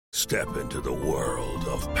Step into the world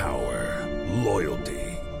of power, loyalty,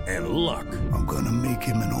 and luck. I'm gonna make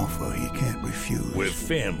him an offer he can't refuse. With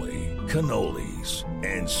family, cannolis,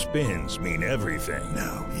 and spins mean everything.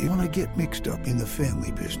 Now, you wanna get mixed up in the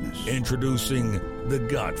family business. Introducing The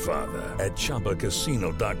Godfather at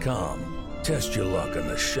ChumbaCasino.com. Test your luck in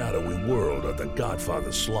the shadowy world of The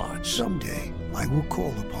Godfather slot. Someday, I will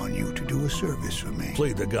call upon you to do a service for me.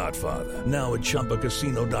 Play The Godfather, now at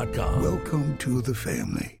ChumbaCasino.com. Welcome to the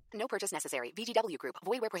family. No purchase necessary. VGW Group.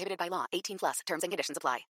 Void where prohibited by law. 18+. Terms and conditions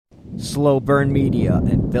apply. Slow Burn Media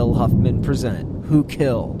and Bill Huffman present Who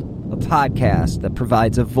Killed, a podcast that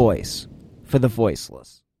provides a voice for the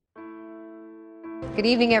voiceless. Good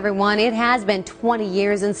evening, everyone. It has been 20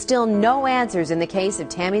 years and still no answers in the case of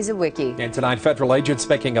Tammy Zawicki. And tonight, federal agents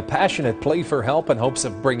making a passionate plea for help in hopes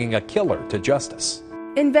of bringing a killer to justice.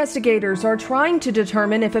 Investigators are trying to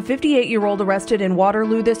determine if a 58-year-old arrested in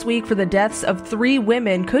Waterloo this week for the deaths of 3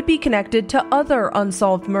 women could be connected to other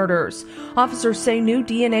unsolved murders. Officers say new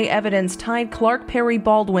DNA evidence tied Clark Perry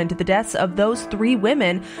Baldwin to the deaths of those 3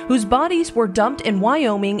 women whose bodies were dumped in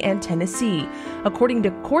Wyoming and Tennessee. According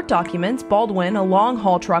to court documents, Baldwin, a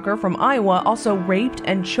long-haul trucker from Iowa, also raped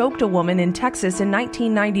and choked a woman in Texas in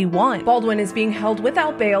 1991. Baldwin is being held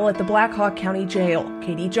without bail at the Black Hawk County Jail.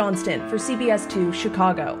 Katie Johnston for CBS 2 Chicago.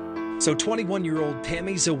 So 21-year-old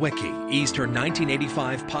Tammy Zawicki eased her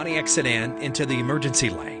 1985 Pontiac sedan into the emergency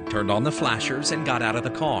lane, turned on the flashers, and got out of the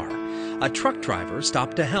car. A truck driver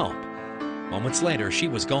stopped to help. Moments later, she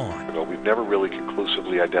was gone. We've never really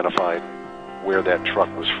conclusively identified where that truck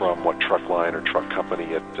was from, what truck line or truck company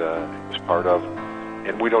it was part of.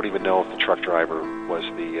 And we don't even know if the truck driver was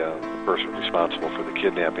the person responsible for the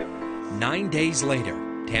kidnapping. 9 days later,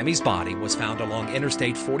 Tammy's body was found along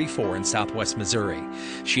Interstate 44 in southwest Missouri.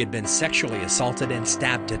 She had been sexually assaulted and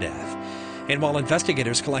stabbed to death. And while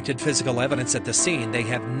investigators collected physical evidence at the scene, they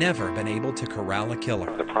have never been able to corral a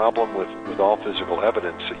killer. The problem with all physical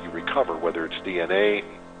evidence that you recover, whether it's DNA,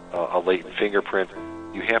 a latent fingerprint,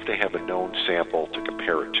 you have to have a known sample to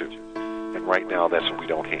compare it to. And right now, that's what we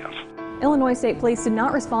don't have. Illinois State Police did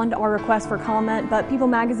not respond to our request for comment, but People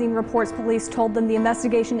Magazine reports police told them the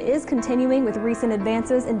investigation is continuing with recent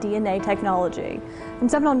advances in DNA technology. From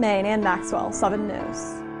 7 on Main, Ann Maxwell, 7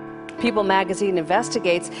 News. People Magazine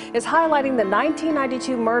Investigates is highlighting the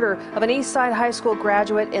 1992 murder of an Eastside High School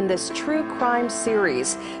graduate in this true crime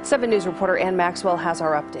series. 7 News reporter Ann Maxwell has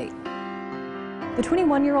our update. The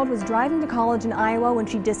 21-year-old was driving to college in Iowa when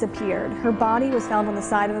she disappeared. Her body was found on the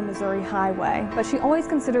side of a Missouri highway, but she always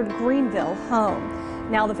considered Greenville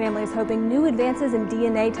home. Now the family is hoping new advances in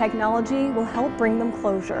DNA technology will help bring them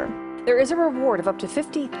closure. There is a reward of up to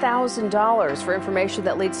 $50,000 for information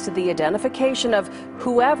that leads to the identification of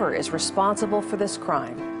whoever is responsible for this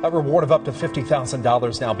crime. A reward of up to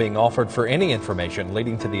 $50,000 now being offered for any information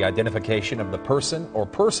leading to the identification of the person or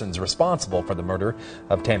persons responsible for the murder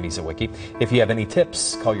of Tammy Zawicki. If you have any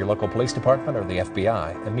tips, call your local police department or the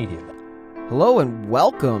FBI immediately. Hello and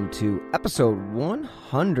welcome to episode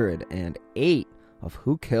 108 of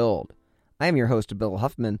Who Killed. I am your host, Bill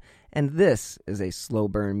Huffman, and this is a Slow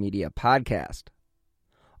Burn Media podcast.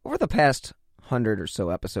 Over the past 100 or so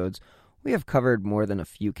episodes, we have covered more than a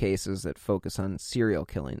few cases that focus on serial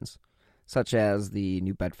killings, such as the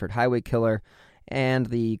New Bedford Highway Killer and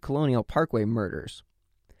the Colonial Parkway murders.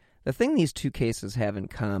 The thing these two cases have in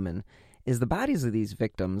common is the bodies of these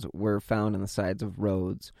victims were found on the sides of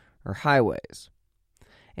roads or highways.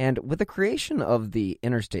 And with the creation of the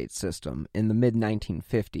interstate system in the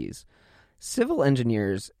mid-1950s, civil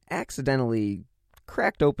engineers accidentally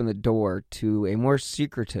cracked open the door to a more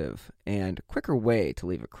secretive and quicker way to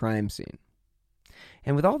leave a crime scene.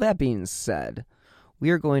 And with all that being said, we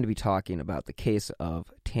are going to be talking about the case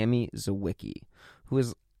of Tammy Zawicki, who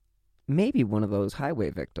is maybe one of those highway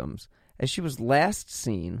victims, as she was last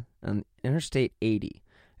seen on Interstate 80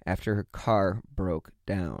 after her car broke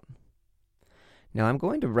down. Now, I'm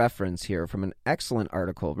going to reference here from an excellent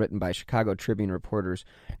article written by Chicago Tribune reporters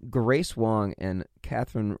Grace Wong and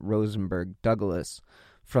Catherine Rosenberg Douglas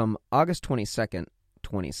from August 22nd,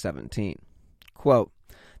 2017. Quote,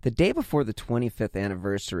 "The day before the 25th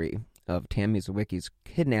anniversary of Tammy Zawicki's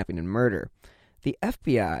kidnapping and murder, the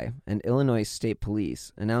FBI and Illinois State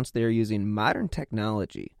Police announced they are using modern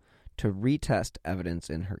technology to retest evidence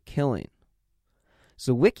in her killing.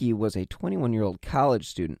 Zawicki was a 21-year-old college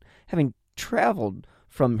student, having traveled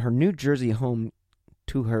from her New Jersey home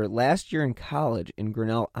to her last year in college in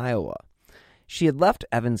Grinnell, Iowa. She had left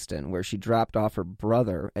Evanston, where she dropped off her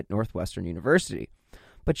brother at Northwestern University,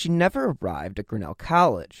 but she never arrived at Grinnell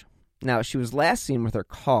College. Now, she was last seen with her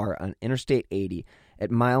car on Interstate 80 at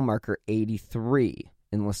mile marker 83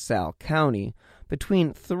 in LaSalle County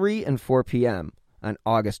between 3 and 4 p.m. on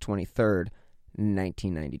August 23,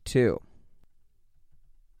 1992.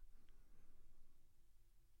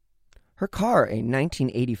 Her car, a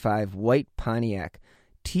 1985 white Pontiac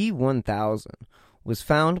T1000, was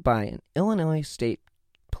found by an Illinois State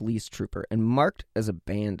Police trooper and marked as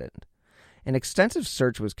abandoned. An extensive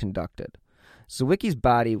search was conducted. Zawicki's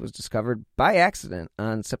body was discovered by accident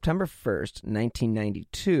on September 1st,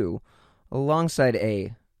 1992, alongside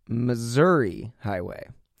a Missouri highway.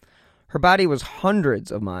 Her body was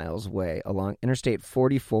hundreds of miles away along Interstate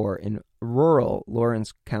 44 in rural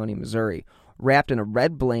Lawrence County, Missouri, wrapped in a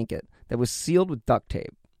red blanket that was sealed with duct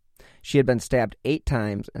tape. She had been stabbed 8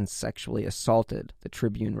 times and sexually assaulted, the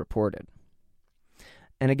Tribune reported.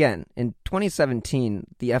 And again, in 2017,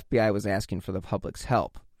 the FBI was asking for the public's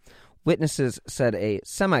help. Witnesses said a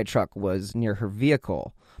semi-truck was near her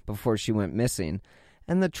vehicle before she went missing,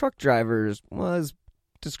 and the truck driver was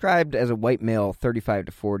described as a white male, 35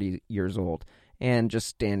 to 40 years old, and just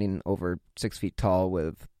standing over 6 feet tall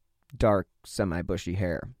with dark, semi-bushy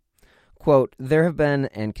hair. Quote, "There have been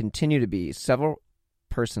and continue to be several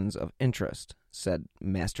persons of interest," said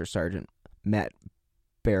Master Sergeant Matt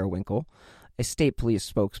Bearwinkle, a state police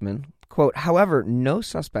spokesman. Quote, "However, no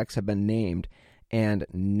suspects have been named and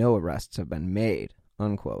no arrests have been made,"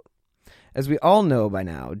 unquote. As we all know by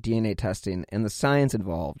now, DNA testing and the science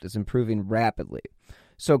involved is improving rapidly.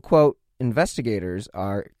 So, quote, "Investigators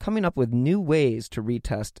are coming up with new ways to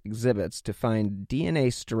retest exhibits to find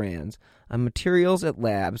DNA strands on materials at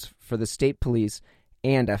labs for the state police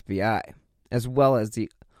and FBI, as well as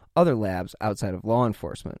the other labs outside of law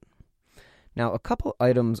enforcement." Now, a couple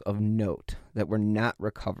items of note that were not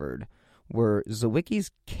recovered were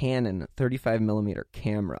Zawicki's Canon 35mm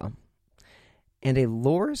camera and a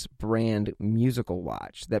Loris brand musical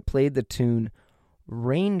watch that played the tune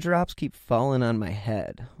 "Raindrops Keep Falling on My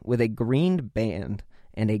Head" with a green band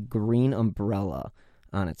and a green umbrella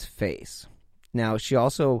on its face. Now, she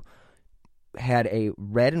also had a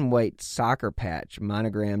red and white soccer patch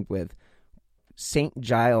monogrammed with St.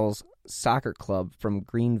 Giles Soccer Club from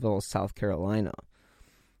Greenville, South Carolina.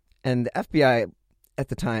 And the FBI at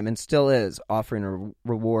the time, and still is, offering a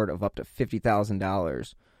reward of up to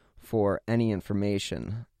 $50,000 for any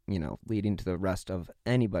information, leading to the arrest of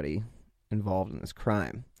anybody involved in this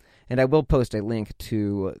crime. And I will post a link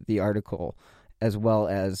to the article as well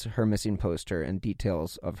as her missing poster and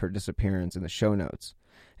details of her disappearance in the show notes.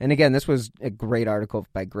 And again, this was a great article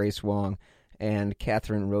by Grace Wong and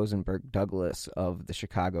Catherine Rosenberg Douglas of the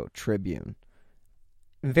Chicago Tribune.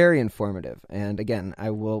 Very informative, and again,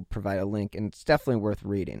 I will provide a link, and it's definitely worth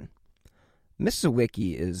reading. Miss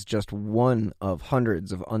Zawicki is just one of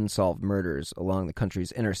hundreds of unsolved murders along the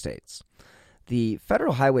country's interstates. The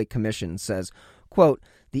Federal Highway Commission says, quote,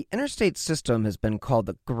 "The interstate system has been called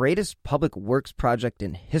the greatest public works project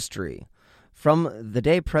in history. From the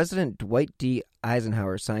day President Dwight D.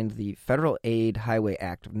 Eisenhower signed the Federal Aid Highway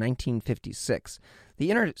Act of 1956,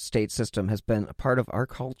 the interstate system has been a part of our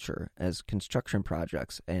culture as construction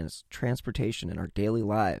projects and as transportation in our daily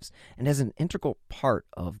lives, and as an integral part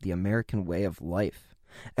of the American way of life.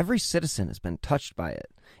 Every citizen has been touched by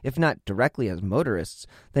it, if not directly as motorists,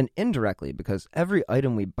 then indirectly because every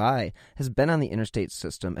item we buy has been on the interstate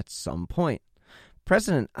system at some point.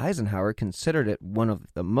 President Eisenhower considered it one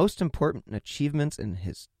of the most important achievements in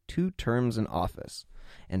his 2 terms in office,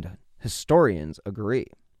 and historians agree."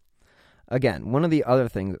 Again, one of the other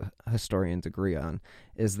things historians agree on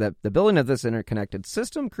is that the building of this interconnected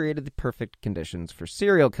system created the perfect conditions for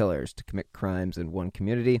serial killers to commit crimes in one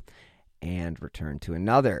community and return to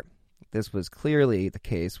another. This was clearly the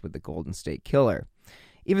case with the Golden State Killer.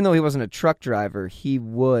 Even though he wasn't a truck driver, he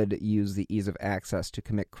would use the ease of access to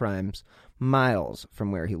commit crimes miles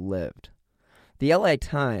from where he lived. The LA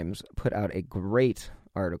Times put out a great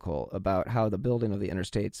article about how the building of the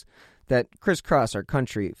interstates that crisscross our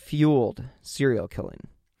country fueled serial killing.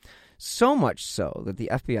 So much so that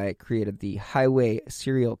the FBI created the Highway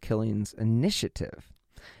Serial Killings Initiative.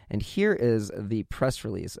 And here is the press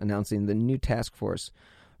release announcing the new task force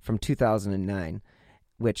from 2009,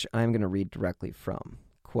 which I'm going to read directly from.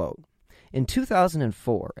 Quote, "In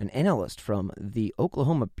 2004, an analyst from the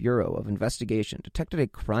Oklahoma Bureau of Investigation detected a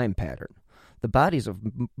crime pattern. The bodies of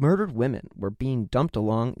murdered women were being dumped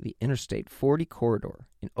along the Interstate 40 corridor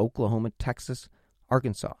in Oklahoma, Texas,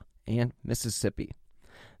 Arkansas, and Mississippi.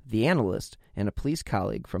 The analyst and a police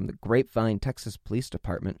colleague from the Grapevine, Texas Police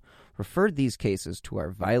Department referred these cases to our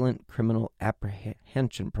Violent Criminal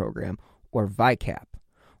Apprehension Program, or VICAP,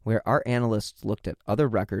 where our analysts looked at other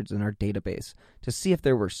records in our database to see if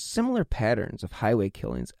there were similar patterns of highway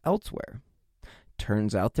killings elsewhere.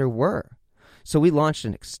 Turns out there were. So we launched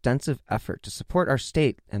an extensive effort to support our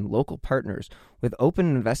state and local partners with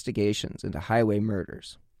open investigations into highway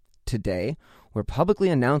murders. Today, we're publicly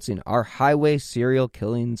announcing our Highway Serial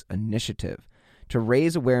Killings Initiative to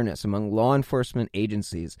raise awareness among law enforcement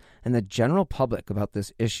agencies and the general public about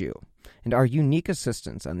this issue and our unique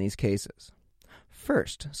assistance on these cases.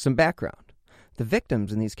 First, some background. The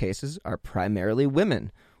victims in these cases are primarily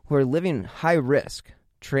women who are living high-risk,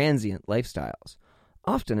 transient lifestyles,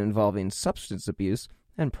 often involving substance abuse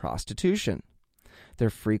and prostitution. They're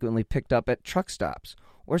frequently picked up at truck stops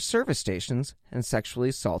or service stations and sexually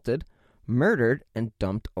assaulted, murdered, and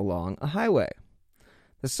dumped along a highway.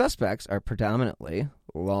 The suspects are predominantly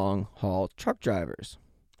long-haul truck drivers.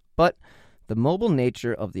 But the mobile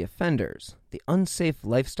nature of the offenders, the unsafe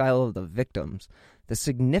lifestyle of the victims, the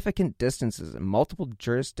significant distances and multiple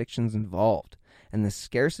jurisdictions involved, and the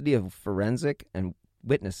scarcity of forensic and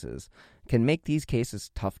witnesses can make these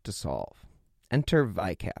cases tough to solve. Enter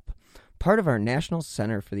VICAP, part of our National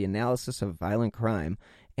Center for the Analysis of Violent Crime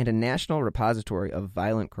and a national repository of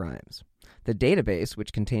violent crimes. The database,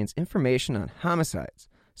 which contains information on homicides,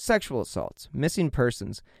 sexual assaults, missing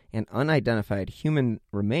persons, and unidentified human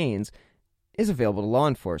remains, is available to law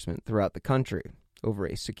enforcement throughout the country over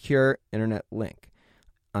a secure internet link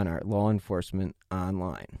on our Law Enforcement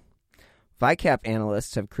Online. VICAP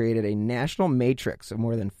analysts have created a national matrix of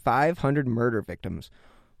more than 500 murder victims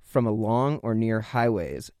from along or near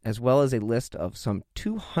highways, as well as a list of some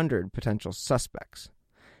 200 potential suspects.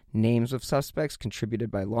 Names of suspects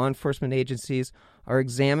contributed by law enforcement agencies are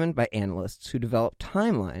examined by analysts who develop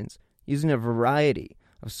timelines using a variety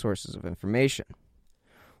of sources of information.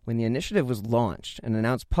 When the initiative was launched and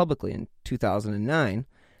announced publicly in 2009,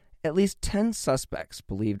 at least 10 suspects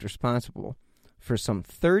believed responsible for some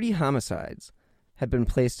 30 homicides had been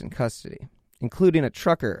placed in custody, including a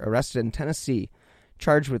trucker arrested in Tennessee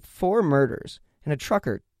charged with 4 murders and a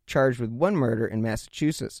trucker charged with 1 murder in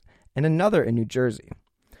Massachusetts and another in New Jersey.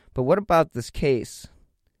 But what about this case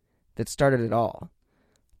that started it all?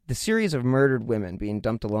 The series of murdered women being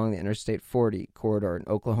dumped along the Interstate 40 corridor in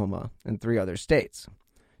Oklahoma and 3 other states.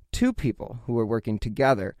 2 people who were working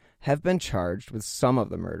together have been charged with some of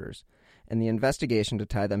the murders, and the investigation to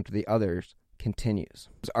tie them to the others continues.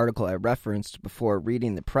 This article I referenced before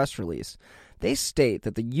reading the press release, they state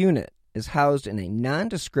that the unit is housed in a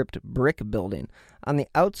nondescript brick building on the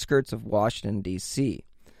outskirts of Washington, D.C.,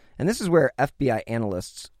 and this is where FBI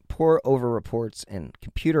analysts pore over reports and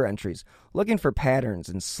computer entries looking for patterns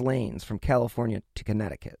and slayings from California to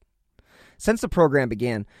Connecticut. Since the program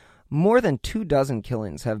began, more than 24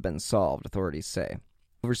 killings have been solved, authorities say.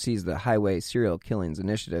 Oversees the Highway Serial Killings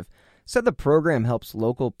Initiative said the program helps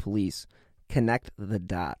local police connect the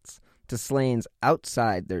dots to slayings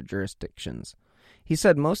outside their jurisdictions. He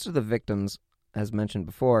said most of the victims, as mentioned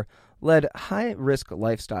before, led high-risk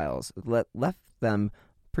lifestyles that left them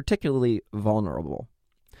particularly vulnerable.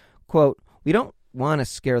 Quote, "We don't want to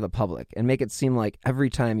scare the public and make it seem like every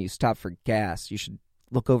time you stop for gas, you should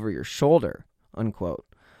look over your shoulder," unquote.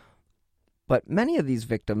 But many of these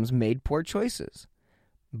victims made poor choices.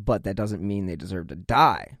 But that doesn't mean they deserve to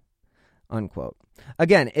die, unquote.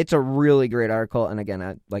 Again, it's a really great article, and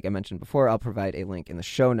again, like I mentioned before, I'll provide a link in the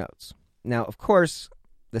show notes. Now, of course,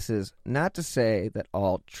 this is not to say that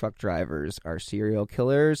all truck drivers are serial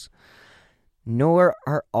killers, nor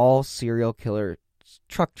are all serial killer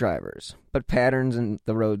truck drivers, but patterns in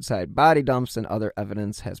the roadside body dumps and other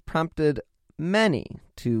evidence has prompted many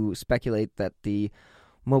to speculate that the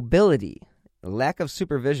mobility, lack of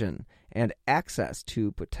supervision, and access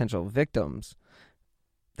to potential victims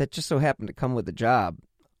that just so happen to come with the job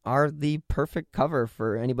are the perfect cover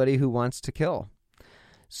for anybody who wants to kill.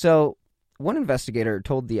 So one investigator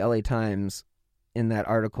told the LA Times in that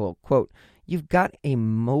article, quote, "You've got a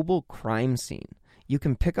mobile crime scene. You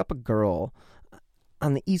can pick up a girl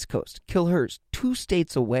on the East Coast, kill her 2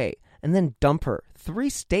 states away, and then dump her 3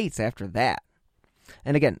 states after that."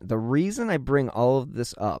 And again, the reason I bring all of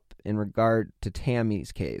this up in regard to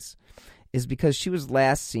Tammy's case is because she was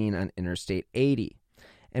last seen on Interstate 80,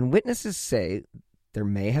 and witnesses say there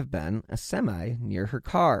may have been a semi near her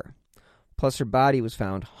car. Plus, her body was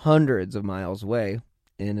found hundreds of miles away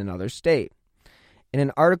in another state. In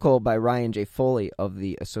an article by Ryan J. Foley of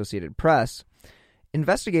the Associated Press,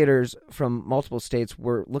 investigators from multiple states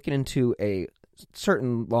were looking into a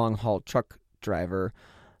certain long-haul truck driver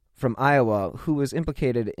from Iowa who was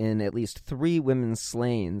implicated in at least 3 women's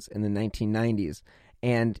slayings in the 1990s,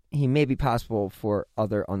 and he may be possible for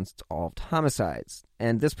other unsolved homicides.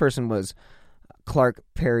 And this person was Clark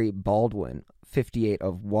Perry Baldwin, 58,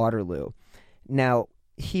 of Waterloo. Now,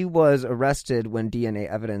 he was arrested when DNA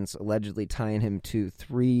evidence allegedly tying him to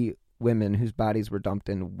 3 women whose bodies were dumped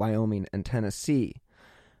in Wyoming and Tennessee.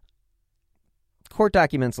 Court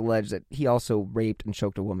documents allege that he also raped and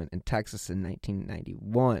choked a woman in Texas in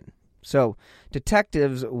 1991. So,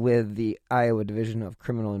 detectives with the Iowa Division of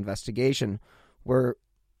Criminal Investigation were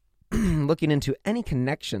looking into any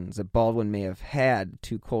connections that Baldwin may have had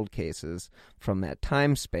to cold cases from that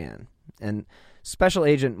time span. And Special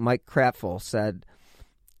Agent Mike Kraftful said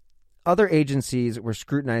other agencies were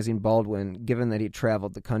scrutinizing Baldwin given that he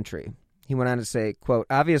traveled the country. He went on to say, quote,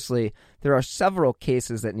 "Obviously, there are several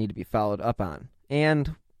cases that need to be followed up on.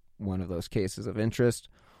 And one of those cases of interest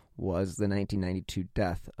was the 1992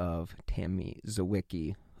 death of Tammy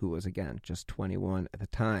Zawicki, who was, again, just 21 at the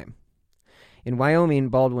time." In Wyoming,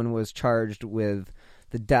 Baldwin was charged with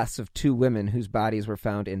the deaths of two women whose bodies were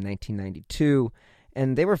found in 1992,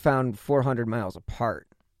 and they were found 400 miles apart.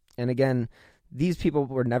 And again, these people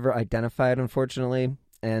were never identified, unfortunately,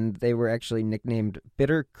 and they were actually nicknamed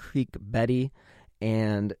Bitter Creek Betty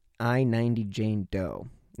and I-90 Jane Doe.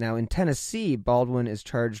 Now, in Tennessee, Baldwin is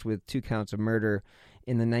charged with 2 counts of murder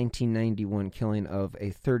in the 1991 killing of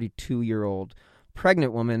a 32-year-old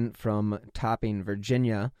pregnant woman from Topping,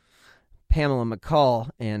 Virginia, Pamela McCall,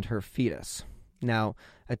 and her fetus. Now,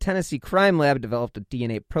 a Tennessee crime lab developed a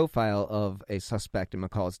DNA profile of a suspect in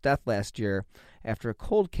McCall's death last year after a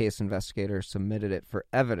cold case investigator submitted it for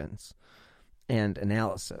evidence and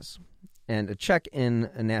analysis. And a check in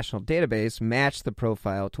a national database matched the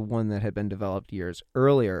profile to one that had been developed years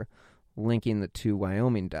earlier, linking the 2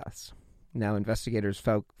 Wyoming deaths. Now, investigators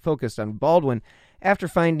focused on Baldwin after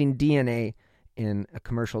finding DNA in a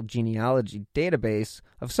commercial genealogy database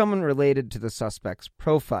of someone related to the suspect's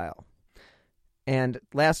profile. And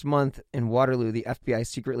last month in Waterloo, the FBI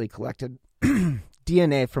secretly collected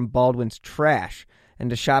DNA from Baldwin's trash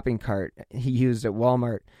and a shopping cart he used at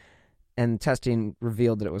Walmart, and testing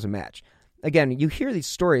revealed that it was a match. Again, you hear these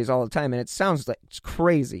stories all the time, and it sounds like it's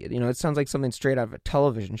crazy. You know, it sounds like something straight out of a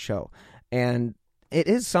television show. And it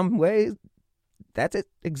is some way, that's it,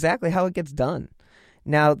 exactly how it gets done.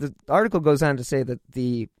 Now, the article goes on to say that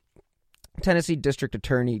the Tennessee District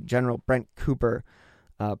Attorney General Brent Cooper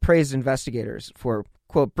praised investigators for,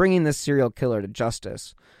 quote, bringing this serial killer to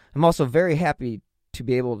justice. I'm also very happy to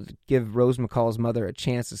be able to give Rose McCall's mother a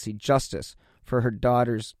chance to see justice for her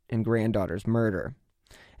daughter's and granddaughter's murder.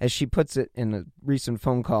 As she puts it in a recent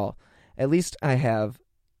phone call, "At least I have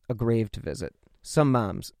a grave to visit. Some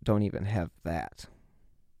moms don't even have that."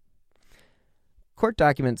 Court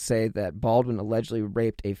documents say that Baldwin allegedly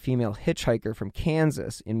raped a female hitchhiker from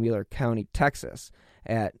Kansas in Wheeler County, Texas,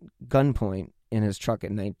 at gunpoint in his truck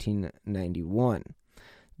in 1991.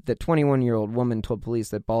 The 21-year-old woman told police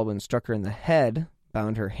that Baldwin struck her in the head,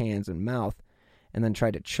 bound her hands and mouth, and then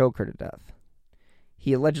tried to choke her to death.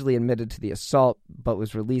 He allegedly admitted to the assault, but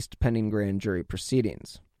was released pending grand jury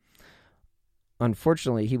proceedings.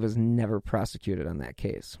 Unfortunately, he was never prosecuted on that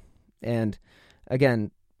case. And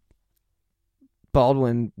again,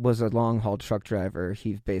 Baldwin was a long-haul truck driver.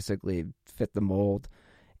 He basically fit the mold,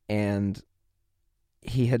 and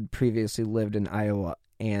he had previously lived in Iowa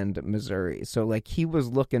and Missouri. So, like, he was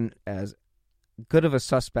looking as good of a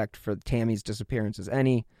suspect for Tammy's disappearance as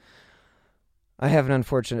any. I have an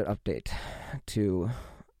unfortunate update to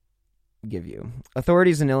give you.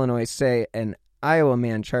 Authorities in Illinois say an Iowa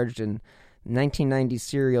man charged in 1990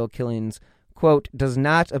 serial killings, quote, does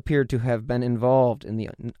not appear to have been involved in the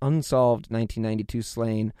unsolved 1992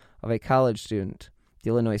 slaying of a college student. The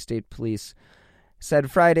Illinois State Police said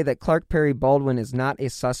Friday that Clark Perry Baldwin is not a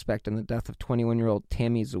suspect in the death of 21-year-old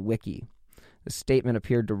Tammy Zawicki. The statement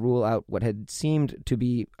appeared to rule out what had seemed to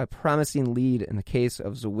be a promising lead in the case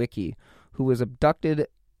of Zawicki, who was abducted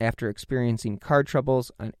after experiencing car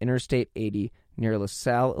troubles on Interstate 80 near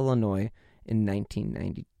LaSalle, Illinois, in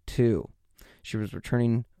 1992. She was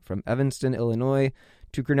returning from Evanston, Illinois,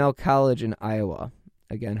 to Grinnell College in Iowa.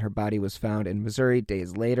 Again, her body was found in Missouri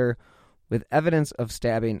days later, with evidence of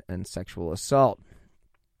stabbing and sexual assault.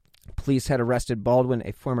 Police had arrested Baldwin,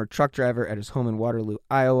 a former truck driver, at his home in Waterloo,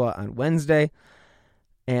 Iowa, on Wednesday,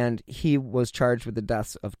 and he was charged with the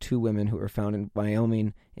deaths of 2 women who were found in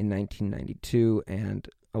Wyoming in 1992 and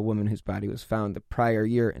a woman whose body was found the prior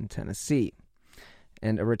year in Tennessee.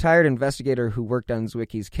 And a retired investigator who worked on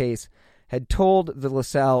Zawicki's case had told the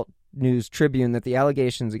LaSalle News-Tribune that the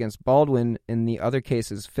allegations against Baldwin in the other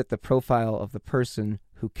cases fit the profile of the person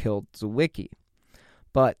who killed Zawicki.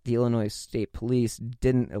 But the Illinois State Police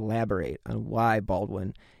didn't elaborate on why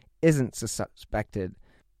Baldwin isn't suspected,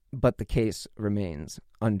 but the case remains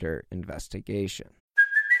under investigation.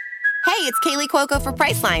 Hey, it's Kaylee Cuoco for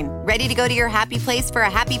Priceline. Ready to go to your happy place for a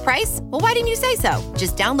happy price? Well, why didn't you say so?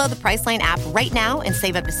 Just download the Priceline app right now and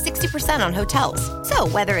save up to 60% on hotels. So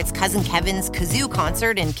whether it's Cousin Kevin's Kazoo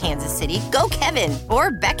Concert in Kansas City, go Kevin,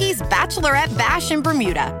 or Becky's Bachelorette Bash in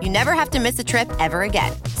Bermuda, you never have to miss a trip ever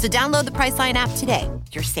again. So download the Priceline app today.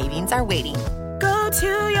 Your savings are waiting. Go to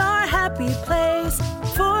your happy place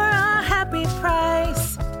for a happy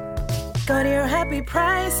price. Go to your happy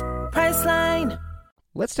price, Priceline.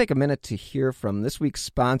 Let's take a minute to hear from this week's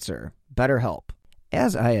sponsor, BetterHelp.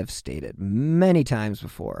 As I have stated many times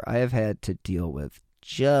before, I have had to deal with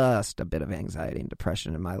just a bit of anxiety and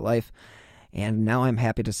depression in my life, and now I'm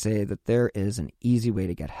happy to say that there is an easy way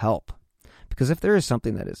to get help. Because if there is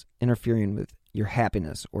something that is interfering with your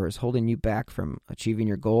happiness or is holding you back from achieving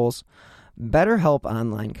your goals, BetterHelp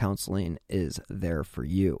Online Counseling is there for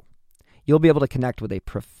you. You'll be able to connect with a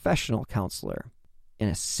professional counselor in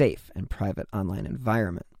a safe and private online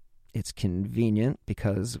environment. It's convenient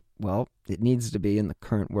because, well, it needs to be in the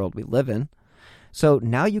current world we live in. So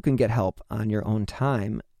now you can get help on your own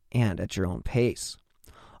time and at your own pace.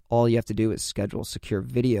 All you have to do is schedule secure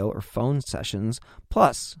video or phone sessions,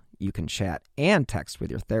 plus you can chat and text with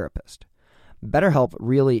your therapist. BetterHelp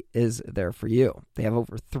really is there for you. They have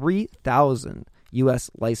over 3,000 U.S.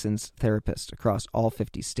 licensed therapists across all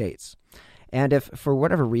 50 states. And if, for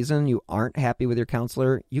whatever reason, you aren't happy with your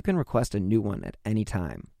counselor, you can request a new one at any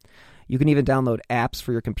time. You can even download apps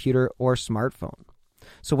for your computer or smartphone.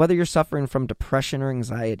 So whether you're suffering from depression or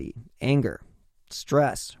anxiety, anger,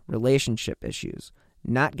 stress, relationship issues,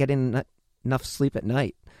 not getting enough sleep at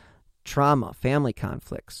night, trauma, family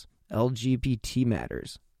conflicts, LGBT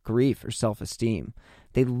matters, grief, or self-esteem,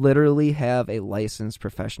 they literally have a licensed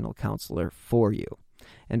professional counselor for you.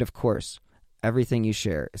 And of course, everything you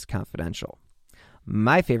share is confidential.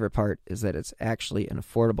 My favorite part is that it's actually an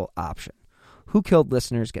affordable option. Who Killed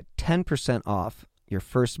listeners get 10% off your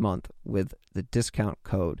first month with the discount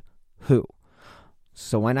code WHO.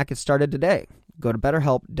 So why not get started today? Go to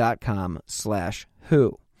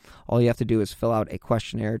BetterHelp.com/WHO. All you have to do is fill out a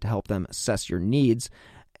questionnaire to help them assess your needs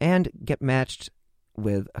and get matched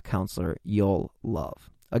with a counselor you'll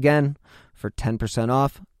love. Again, for 10%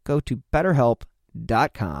 off, go to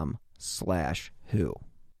BetterHelp.com/WHO.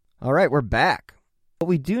 All right, we're back. What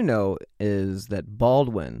we do know is that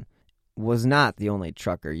Baldwin was not the only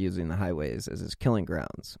trucker using the highways as his killing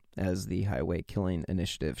grounds, as the Highway Killing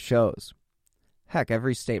Initiative shows. Heck,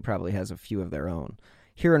 every state probably has a few of their own.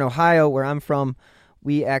 Here in Ohio, where I'm from,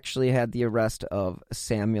 we actually had the arrest of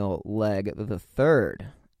Samuel Legg III.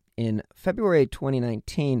 In February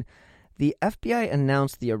 2019, the FBI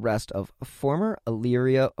announced the arrest of former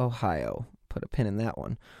Elyria, Ohio, put a pin in that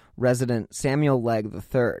one, resident Samuel Legg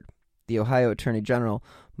III. The Ohio Attorney General,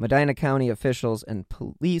 Medina County officials, and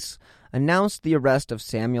police announced the arrest of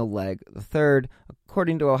Samuel Legg III.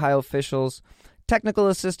 According to Ohio officials, technical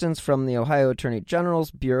assistance from the Ohio Attorney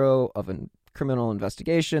General's Bureau of Criminal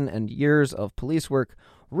Investigation and years of police work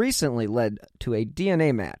recently led to a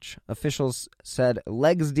DNA match. Officials said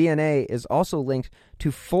Legg's DNA is also linked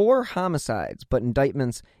to 4 homicides, but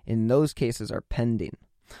indictments in those cases are pending.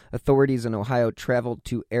 Authorities in Ohio traveled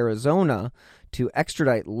to Arizona to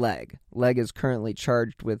extradite Legg. Legg is currently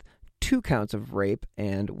charged with 2 counts of rape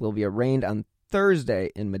and will be arraigned on Thursday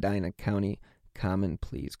in Medina County Common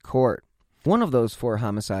Pleas Court. One of those 4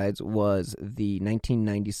 homicides was the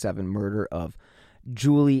 1997 murder of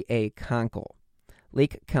Julie A. Conkle.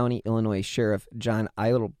 Lake County, Illinois Sheriff John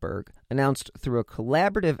Eidelberg announced through a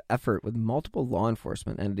collaborative effort with multiple law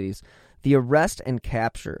enforcement entities the arrest and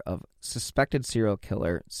capture of suspected serial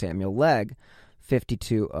killer Samuel Legg,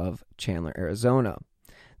 52, of Chandler, Arizona.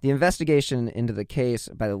 The investigation into the case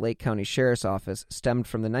by the Lake County Sheriff's Office stemmed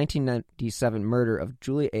from the 1997 murder of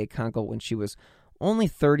Julie A. Conkle when she was only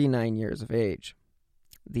 39 years of age.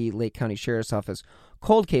 The Lake County Sheriff's Office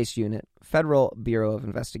Cold Case Unit, Federal Bureau of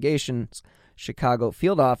Investigations, Chicago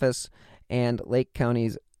Field Office, and Lake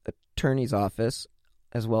County's Attorney's Office,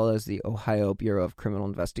 as well as the Ohio Bureau of Criminal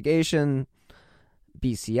Investigation,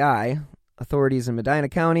 BCI, authorities in Medina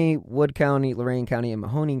County, Wood County, Lorain County, and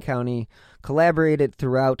Mahoning County collaborated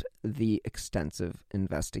throughout the extensive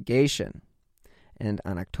investigation. And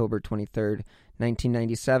on October 23rd,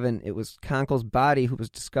 1997, it was Conkle's body who was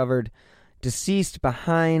discovered deceased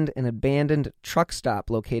behind an abandoned truck stop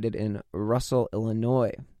located in Russell,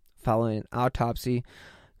 Illinois. Following an autopsy,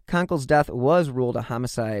 Conkle's death was ruled a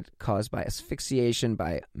homicide caused by asphyxiation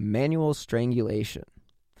by manual strangulation.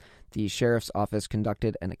 The sheriff's office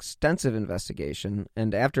conducted an extensive investigation,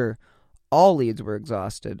 and after all leads were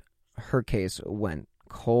exhausted, her case went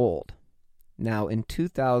cold. Now, in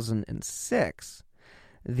 2006,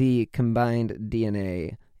 the combined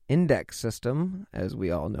DNA index system, as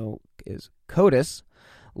we all know is CODIS,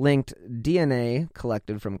 linked DNA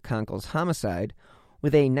collected from Konkel's homicide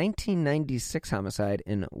with a 1996 homicide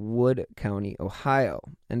in Wood County, Ohio,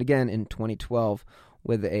 and again in 2012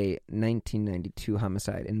 with a 1992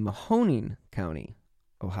 homicide in Mahoning County,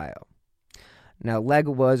 Ohio. Now, Legg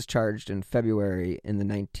was charged in February in the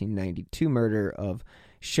 1992 murder of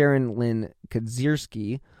Sharon Lynn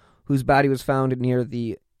Kadzierski, whose body was found near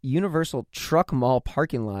the Universal Truck Mall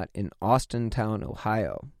parking lot in Austintown,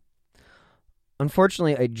 Ohio.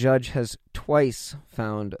 Unfortunately, a judge has twice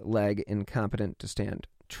found Legg incompetent to stand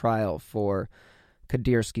trial for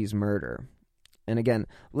Kadzierski's murder. And again,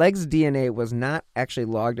 Legg's DNA was not actually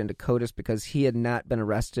logged into CODIS because he had not been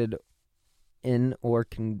arrested in or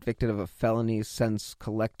convicted of a felony since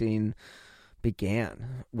collecting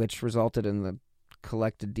began, which resulted in the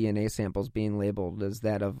collected DNA samples being labeled as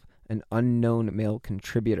that of an unknown male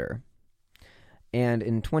contributor. And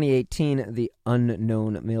in 2018, the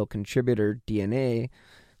unknown male contributor DNA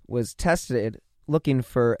was tested looking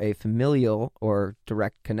for a familial or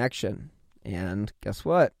direct connection. And guess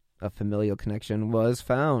what? A familial connection was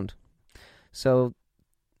found. So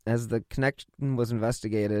as the connection was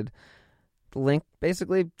investigated, the link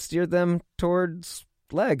basically steered them towards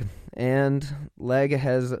Legg. And Legg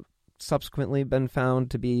has subsequently been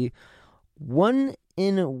found to be 1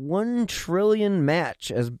 in 1 trillion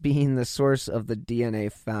match as being the source of the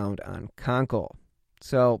DNA found on Konkel.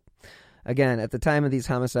 So, again, at the time of these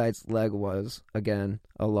homicides, Legg was, again,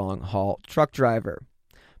 a long-haul truck driver,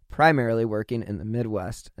 primarily working in the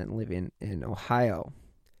Midwest and living in Ohio.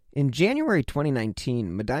 In January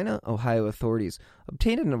 2019, Medina, Ohio authorities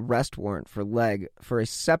obtained an arrest warrant for Legg for a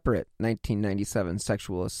separate 1997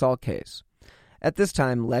 sexual assault case. At this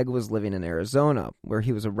time, Legg was living in Arizona, where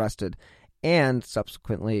he was arrested and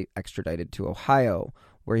subsequently extradited to Ohio,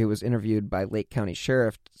 where he was interviewed by Lake County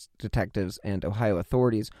Sheriff detectives and Ohio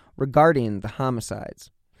authorities regarding the homicides.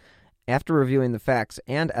 After reviewing the facts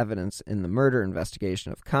and evidence in the murder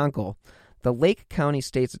investigation of Konkel, the Lake County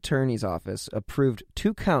State's Attorney's Office approved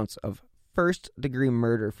 2 counts of first-degree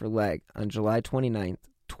murder for Legg on July 29,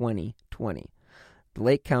 2020. The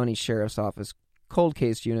Lake County Sheriff's Office Cold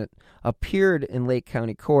Case Unit appeared in Lake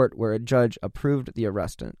County Court, where a judge approved the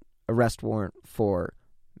arrest warrant for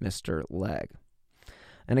Mr. Legg.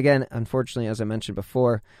 And again, unfortunately, as I mentioned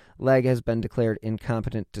before, Legg has been declared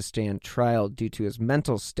incompetent to stand trial due to his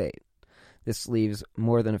mental state. This leaves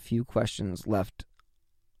more than a few questions left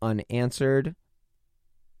unanswered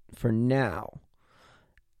for now.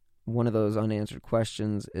 One of those unanswered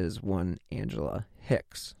questions is one Angela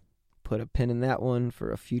Hicks. Put a pin in that one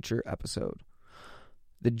for a future episode.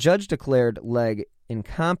 The judge declared Legg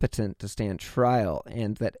incompetent to stand trial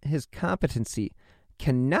and that his competency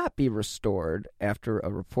cannot be restored after a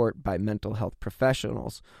report by mental health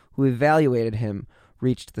professionals who evaluated him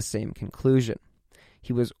reached the same conclusion.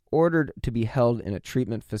 He was ordered to be held in a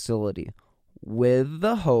treatment facility with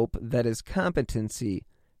the hope that his competency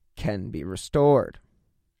can be restored.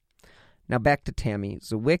 Now back to Tammy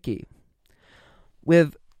Zywicki.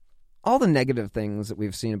 With all the negative things that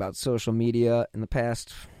we've seen about social media in the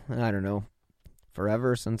past,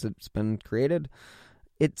 forever since it's been created,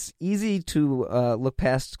 it's easy to look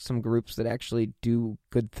past some groups that actually do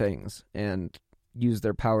good things and use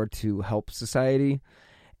their power to help society.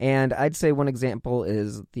 And I'd say one example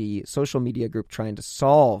is the social media group trying to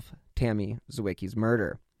solve Tammy Zywicki's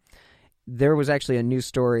murder. There was actually a news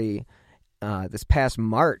story this past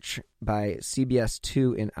March by CBS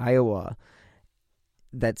 2 in Iowa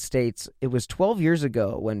that states it was 12 years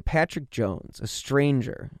ago when Patrick Jones, a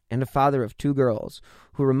stranger and a father of 2 girls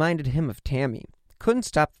who reminded him of Tammy, couldn't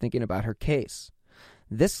stop thinking about her case.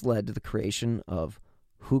 This led to the creation of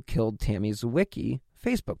Who Killed Tammy Zywicki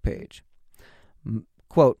Facebook page.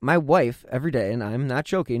 Quote, my wife, every day, and I'm not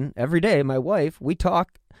joking, every day, my wife, we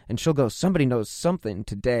talk, and she'll go, somebody knows something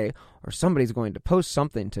today, or somebody's going to post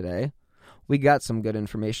something today. We got some good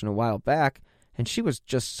information a while back, and she was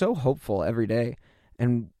just so hopeful every day,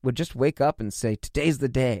 and would just wake up and say, today's the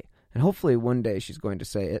day, and hopefully one day she's going to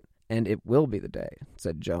say it, and it will be the day,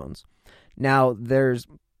 said Jones. Now, there's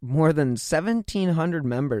more than 1,700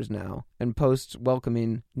 members now, and posts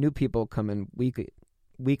welcoming new people come in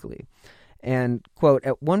weekly. And, quote,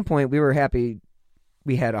 at one point we were happy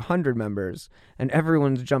we had 100 members, and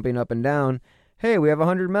everyone's jumping up and down, hey, we have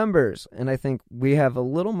 100 members, and I think we have a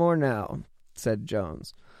little more now, said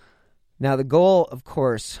Jones. Now, the goal, of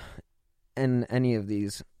course, in any of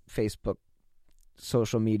these Facebook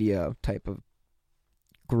social media type of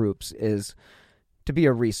groups is to be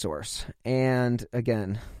a resource. And,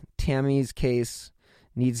 again, Tammy's case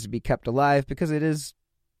needs to be kept alive because it is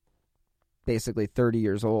basically 30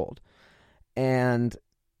 years old. And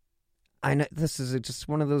I know this is just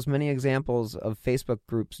one of those many examples of Facebook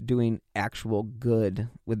groups doing actual good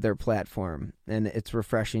with their platform. And it's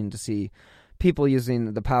refreshing to see people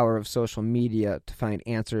using the power of social media to find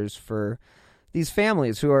answers for these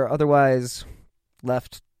families who are otherwise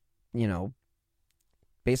left,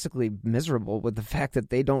 basically miserable with the fact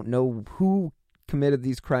that they don't know who committed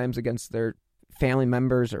these crimes against their family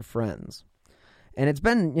members or friends. And it's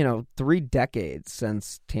been, 3 decades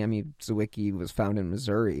since Tammy Zwicky was found in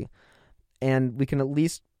Missouri. And we can at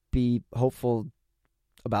least be hopeful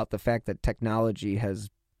about the fact that technology has,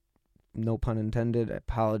 no pun intended,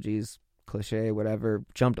 apologies, cliche, whatever,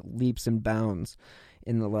 jumped leaps and bounds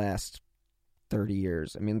in the last 30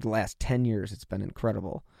 years. I mean, the last 10 years, it's been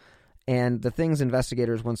incredible. And the things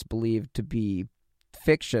investigators once believed to be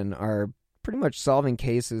fiction are pretty much solving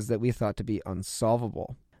cases that we thought to be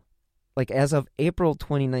unsolvable. Like, as of April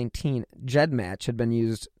 2019, GEDmatch had been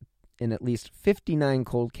used in at least 59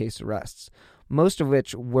 cold case arrests, most of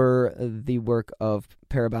which were the work of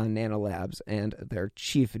Parabon Nanolabs and their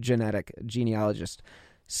chief genetic genealogist,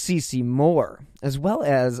 Cece Moore, as well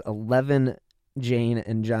as 11 Jane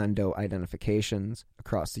and John Doe identifications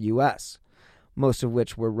across the U.S., most of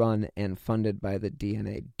which were run and funded by the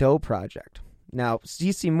DNA Doe Project. Now,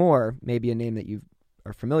 Cece Moore may be a name that you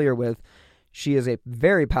are familiar with. She is a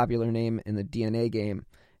very popular name in the DNA game,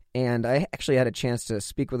 and I actually had a chance to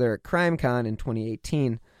speak with her at CrimeCon in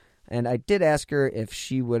 2018, and I did ask her if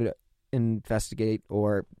she would investigate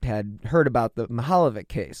or had heard about the Mihaljevic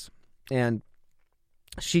case, and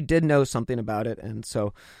she did know something about it, and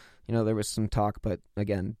so, there was some talk, but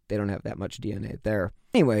again, they don't have that much DNA there.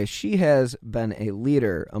 Anyway, she has been a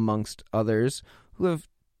leader amongst others who have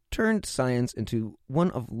turned science into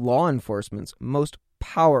one of law enforcement's most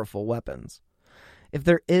powerful weapons. If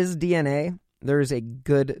there is DNA, there is a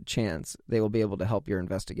good chance they will be able to help your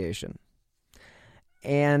investigation.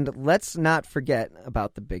 And let's not forget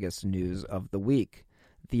about the biggest news of the week,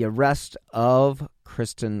 the arrest of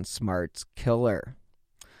Kristen Smart's killer.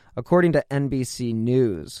 According to NBC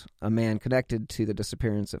News, a man connected to the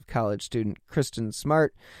disappearance of college student Kristen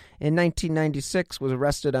Smart in 1996 was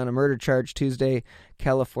arrested on a murder charge Tuesday,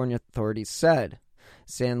 California authorities said.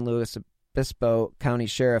 San Luis Obispo County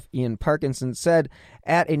Sheriff Ian Parkinson said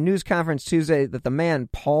at a news conference Tuesday that the man,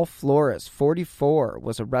 Paul Flores, 44,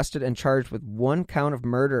 was arrested and charged with 1 count of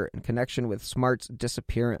murder in connection with Smart's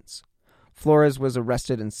disappearance. Flores was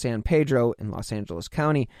arrested in San Pedro in Los Angeles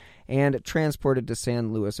County and transported to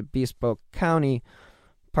San Luis Obispo County,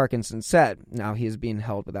 Parkinson said. Now he is being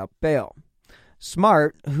held without bail.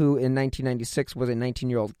 Smart, who in 1996 was a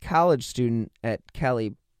 19-year-old college student at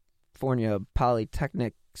California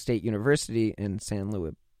Polytechnic State University in San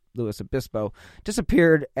Luis Obispo,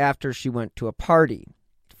 disappeared after she went to a party.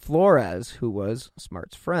 Flores, who was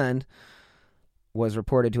Smart's friend, was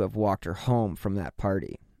reported to have walked her home from that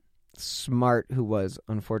party. Smart, who was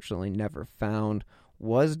unfortunately never found,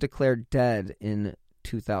 was declared dead in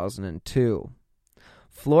 2002.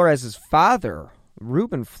 Flores' father,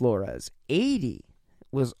 Ruben Flores, 80,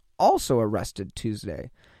 was also arrested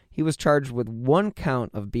Tuesday. He was charged with 1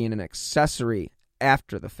 count of being an accessory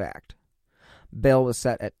after the fact. Bail was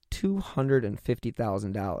set at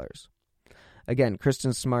 $250,000. Again,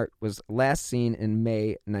 Kristen Smart was last seen in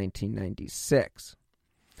May 1996.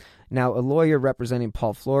 Now, a lawyer representing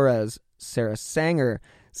Paul Flores, Sarah Sanger,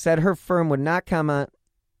 said her firm would not comment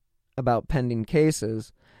about pending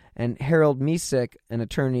cases, and Harold Misick, an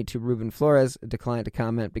attorney to Ruben Flores, declined to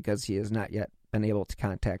comment because he has not yet been able to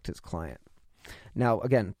contact his client. Now,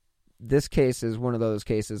 again, this case is one of those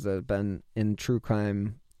cases that have been in true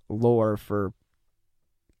crime lore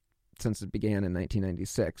since it began in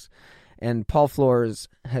 1996. And Paul Flores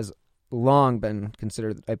has long been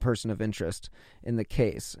considered a person of interest in the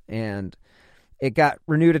case. And it got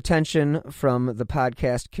renewed attention from the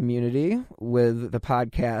podcast community with the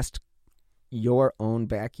podcast Your Own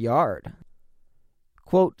Backyard.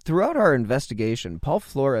 Quote, throughout our investigation, Paul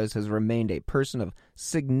Flores has remained a person of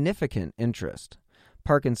significant interest,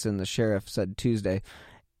 Parkinson, the sheriff, said Tuesday.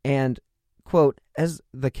 And, quote, as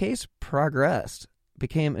the case progressed,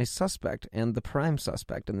 became a suspect and the prime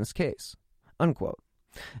suspect in this case, unquote.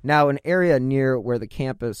 Now, an area near where the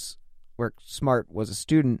campus where Smart was a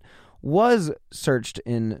student was searched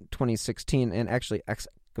in 2016 and actually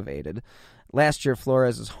excavated. Last year,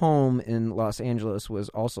 Flores' home in Los Angeles was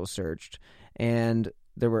also searched, and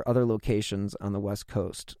there were other locations on the West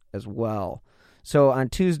Coast as well. So on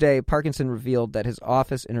Tuesday, Parkinson revealed that his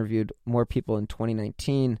office interviewed more people in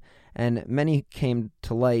 2019, and many came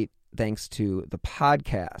to light thanks to the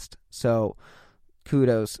podcast. So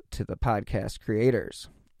kudos to the podcast creators.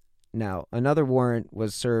 Now, another warrant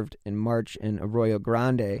was served in March in Arroyo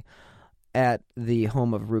Grande at the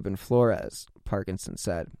home of Ruben Flores, Parkinson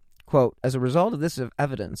said. Quote, as a result of this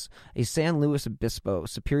evidence, a San Luis Obispo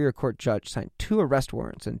Superior Court judge signed 2 arrest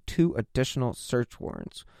warrants and 2 additional search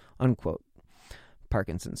warrants, unquote,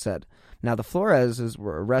 Parkinson said. Now, the Floreses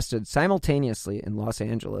were arrested simultaneously in Los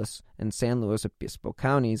Angeles and San Luis Obispo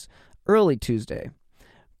counties early Tuesday.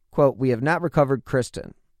 Quote, we have not recovered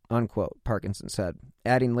Kristen, unquote, Parkinson said,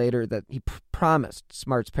 adding later that he promised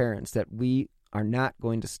Smart's parents that we are not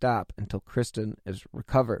going to stop until Kristen is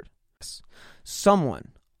recovered.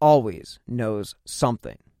 Someone always knows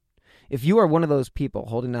something. If you are one of those people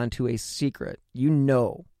holding on to a secret you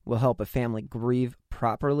know will help a family grieve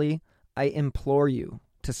properly, I implore you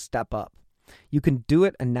to step up. You can do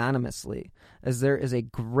it anonymously, as there is a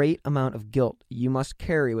great amount of guilt you must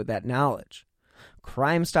carry with that knowledge.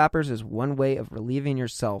 Crime Stoppers is one way of relieving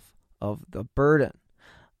yourself of the burden.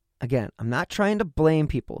 Again, I'm not trying to blame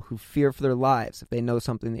people who fear for their lives if they know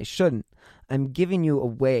something they shouldn't. I'm giving you a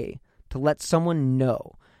way to let someone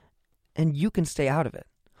know, and you can stay out of it.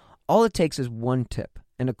 All it takes is one tip,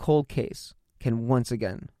 and a cold case can once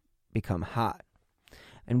again become hot.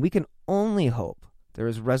 And we can only hope there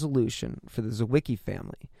is resolution for the Zawicki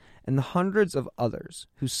family and the hundreds of others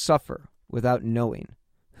who suffer without knowing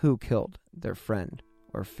who killed their friend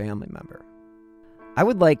or family member. I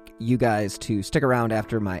would like you guys to stick around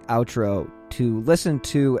after my outro to listen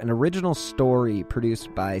to an original story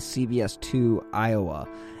produced by CBS 2 Iowa,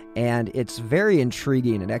 and it's very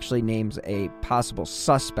intriguing. It actually names a possible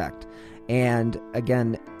suspect, and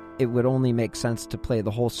again, it would only make sense to play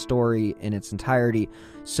the whole story in its entirety.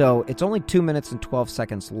 So it's only 2 minutes and 12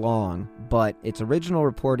 seconds long, but it's original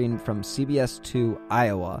reporting from CBS 2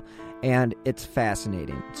 Iowa, and it's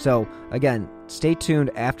fascinating. So again, stay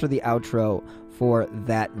tuned after the outro for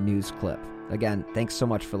that news clip. Again, thanks so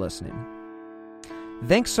much for listening.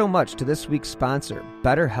 Thanks so much to this week's sponsor,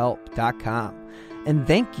 BetterHelp.com. And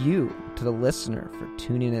thank you to the listener for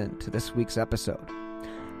tuning in to this week's episode.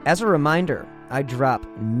 As a reminder, I drop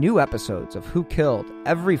new episodes of Who Killed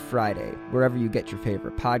every Friday, wherever you get your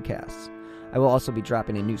favorite podcasts. I will also be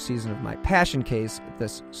dropping a new season of My Passion Case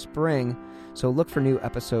this spring, so look for new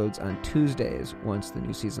episodes on Tuesdays once the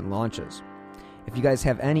new season launches. If you guys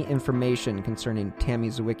have any information concerning Tammy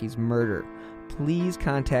Zawicki's murder, please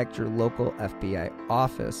contact your local FBI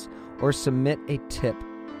office or submit a tip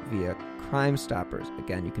via Crime Stoppers.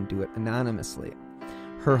 Again, you can do it anonymously.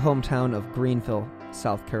 Her hometown of Greenville,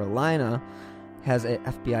 South Carolina, has an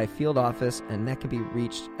FBI field office, and that can be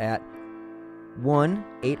reached at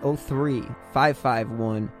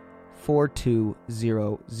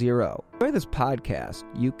 1-803-551-4200. Enjoy this podcast.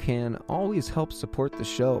 You can always help support the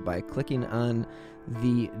show by clicking on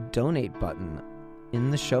the donate button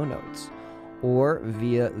in the show notes or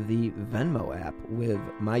via the Venmo app with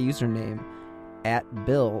my username at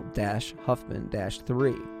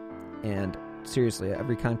Bill-Huffman-3. And seriously,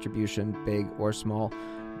 every contribution, big or small,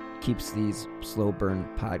 keeps these slow burn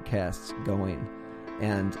podcasts going.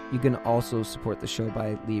 And you can also support the show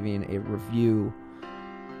by leaving a review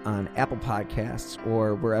on Apple Podcasts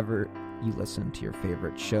or wherever you listen to your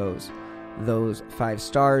favorite shows. Those 5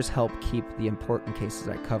 stars help keep the important cases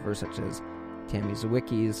I cover, such as Tammy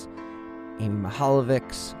Zawicki's, Amy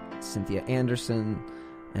Mihaljevich's, Cynthia Anderson,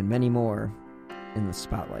 and many more, in the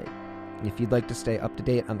spotlight. If you'd like to stay up to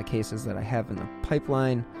date on the cases that I have in the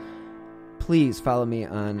pipeline, please follow me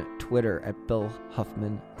on Twitter at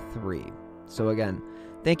BillHuffman3. So again,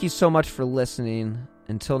 thank you so much for listening.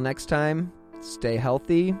 Until next time, stay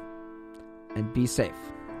healthy and be safe.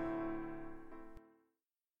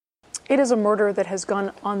 It is a murder that has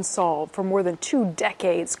gone unsolved for more than 2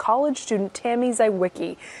 decades. College student Tammy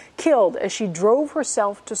Zawicki killed as she drove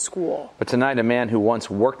herself to school. But tonight, a man who once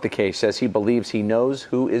worked the case says he believes he knows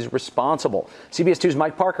who is responsible. CBS 2's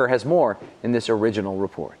Mike Parker has more in this original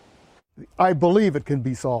report. I believe it can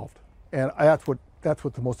be solved, and that's what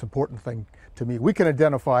the most important thing to me. We can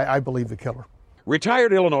identify, I believe, the killer.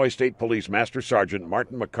 Retired Illinois State Police Master Sergeant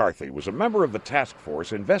Martin McCarthy was a member of the task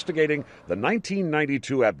force investigating the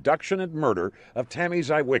 1992 abduction and murder of Tammy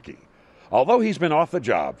Zawicki. Although he's been off the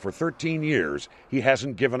job for 13 years, he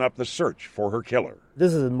hasn't given up the search for her killer.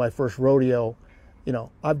 This isn't my first rodeo. You know,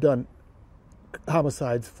 I've done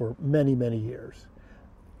homicides for many, many years.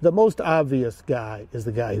 The most obvious guy is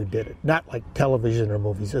the guy who did it. Not like television or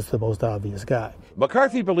movies, just the most obvious guy.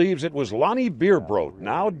 McCarthy believes it was Lonnie Bierbrot,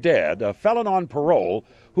 now dead, a felon on parole,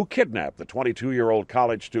 who kidnapped the 22-year-old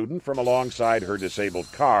college student from alongside her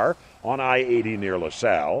disabled car on I-80 near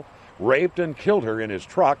LaSalle, raped and killed her in his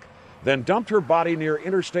truck, then dumped her body near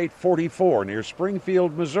Interstate 44 near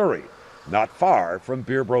Springfield, Missouri. not far from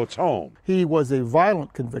Bierbrot's home. He was a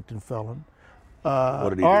violent convicted felon. What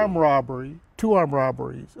did he armed do? robbery, 2 armed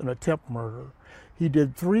robberies, and attempted murder. He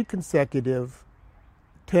did 3 consecutive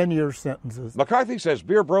 10-year sentences. McCarthy says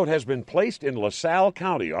Bierbrot has been placed in LaSalle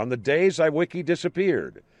County on the day Zywicki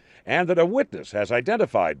disappeared, and that a witness has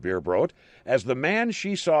identified Bierbrot as the man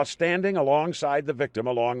she saw standing alongside the victim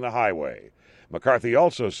along the highway. McCarthy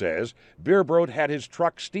also says Bierbrot had his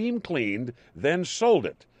truck steam cleaned, then sold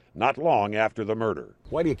it, not long after the murder.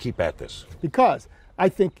 Why do you keep at this? Because I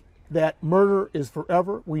think that murder is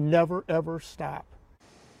forever. We never, ever stop.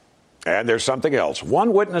 And there's something else.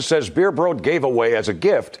 One witness says Bierbrot gave away as a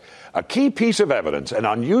gift a key piece of evidence, an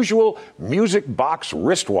unusual music box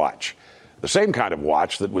wristwatch, the same kind of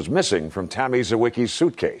watch that was missing from Tammy Zawicki's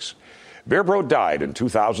suitcase. Bierbrot died in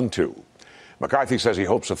 2002. McCarthy says he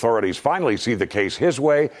hopes authorities finally see the case his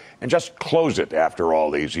way and just close it after all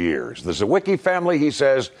these years. The Zawicki family, he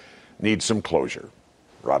says, needs some closure.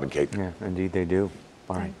 Rob and Kate. Yeah, indeed they do.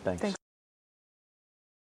 All right, thanks.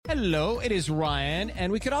 Hello, it is Ryan,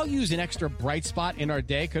 and we could all use an extra bright spot in our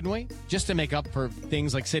day, couldn't we? Just to make up for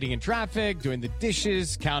things like sitting in traffic, doing the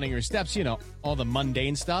dishes, counting your steps, you know, all the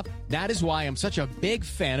mundane stuff. That is why I'm such a big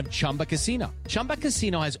fan of Chumba Casino. Chumba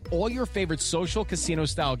Casino has all your favorite social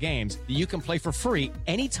casino-style games that you can play for free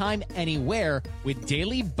anytime, anywhere with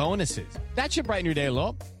daily bonuses. That should brighten your day a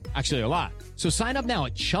little. Actually, a lot. So sign up now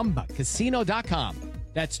at ChumbaCasino.com.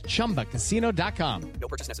 That's ChumbaCasino.com. No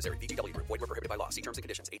purchase necessary. VGW Group. Void where prohibited by law. See terms and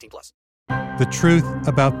conditions. 18+. The truth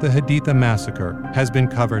about the Haditha massacre has been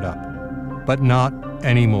covered up, but not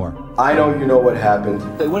anymore. I know you know what happened.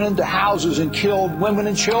 They went into houses and killed women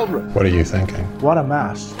and children. What are you thinking? What a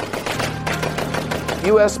mess.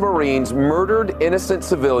 U.S. Marines murdered innocent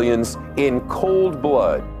civilians in cold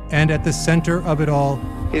blood. And at the center of it all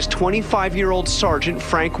is 25-year-old Sergeant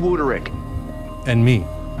Frank Wuterich. And me.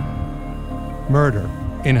 Murder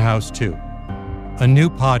in House 2, a new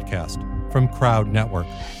podcast from Crowd Network.